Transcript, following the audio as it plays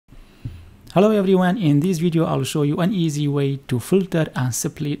Hello everyone, in this video I'll show you an easy way to filter and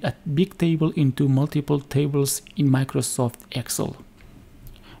split a big table into multiple tables in Microsoft Excel.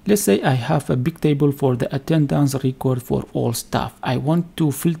 Let's say I have a big table for the attendance record for all staff. I want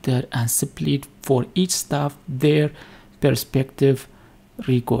to filter and split for each staff their perspective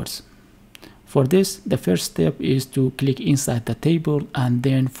records. For this, the first step is to click inside the table and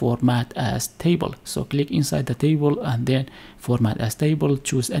then format as table. So click inside the table and then format as table,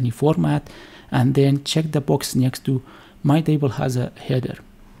 choose any format, and then check the box next to my table has a header.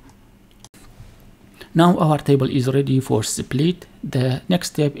 Now our table is ready for split. The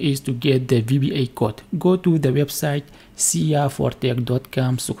next step is to get the VBA code. Go to the website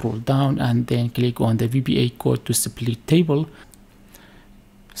siafortech.com, scroll down and then click on the VBA code to split table.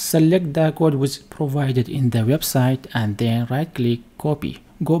 Select the code which is provided in the website and then right click copy.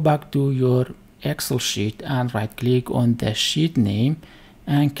 Go back to your Excel sheet and right click on the sheet name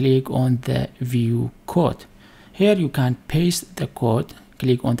and click on the view code. Here you can paste the code.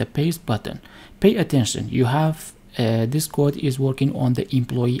 Click on the paste button. Pay attention, you have this code is working on the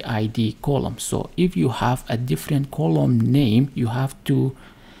employee ID column. So if you have a different column name, you have to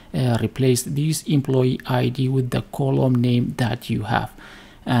replace this employee ID with the column name that you have.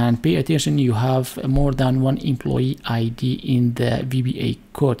 And pay attention, you have more than one employee ID in the VBA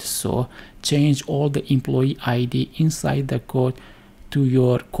code, so change all the employee ID inside the code to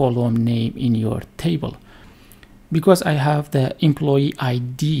your column name in your table. Because I have the employee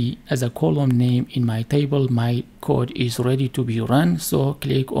ID as a column name in my table, my code is ready to be run. So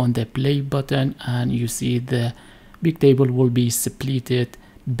click on the play button and you see the big table will be splitted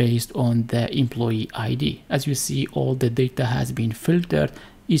based on the employee ID. As you see, all the data has been filtered.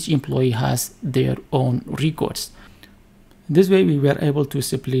 Each employee has their own records. This way we were able to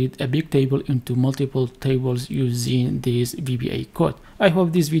split a big table into multiple tables using this VBA code. I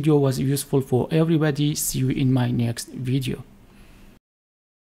hope this video was useful for everybody. See you in my next video.